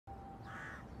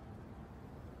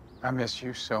I miss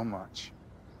you so much.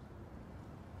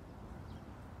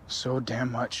 So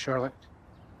damn much, Charlotte.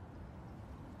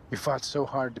 You fought so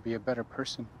hard to be a better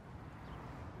person.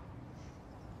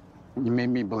 You made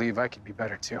me believe I could be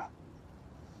better too.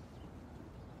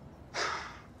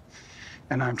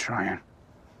 And I'm trying.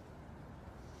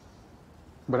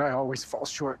 But I always fall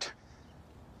short.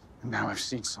 And now I've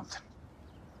seen something.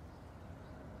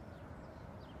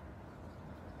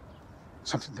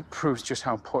 Something that proves just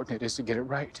how important it is to get it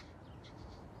right.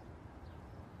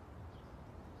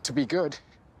 To be good.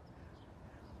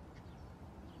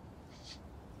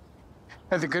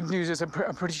 And the good news is I'm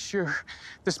pretty sure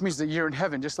this means that you're in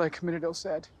heaven, just like Minadil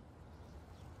said.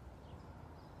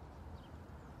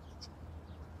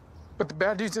 But the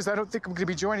bad news is I don't think I'm going to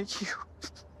be joining you.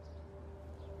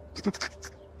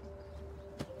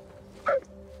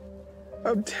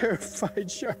 I'm terrified,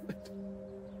 Charlotte.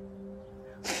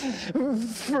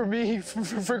 For me,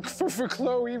 for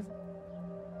Chloe,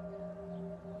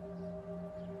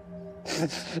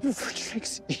 for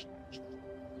Trixie.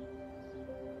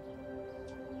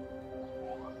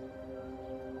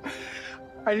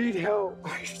 I need help.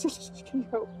 I just need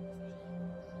help.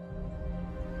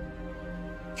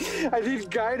 I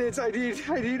need guidance. I need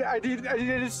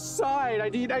a sign. I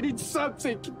need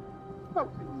something.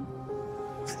 Help me.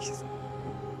 Please.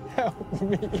 Help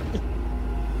me.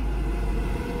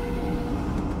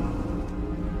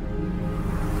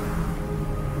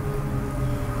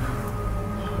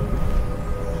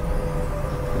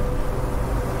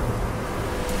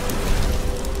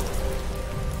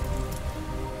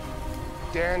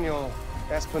 Daniel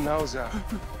Espinosa,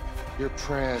 your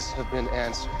prayers have been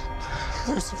answered.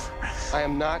 Lucifer. I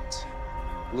am not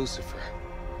Lucifer.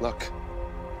 Look,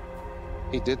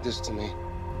 he did this to me.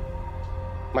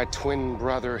 My twin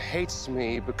brother hates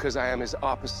me because I am his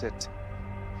opposite.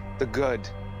 The good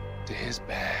to his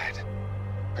bad.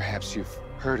 Perhaps you've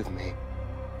heard of me.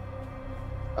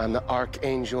 I'm the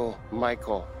Archangel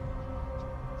Michael.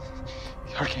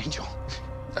 The Archangel?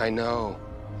 I know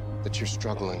that you're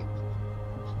struggling.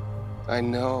 I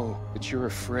know that you're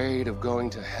afraid of going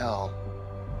to hell.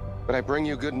 But I bring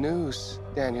you good news,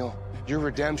 Daniel. Your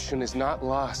redemption is not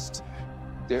lost.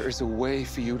 There is a way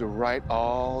for you to right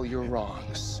all your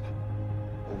wrongs.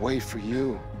 A way for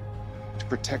you to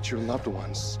protect your loved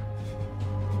ones.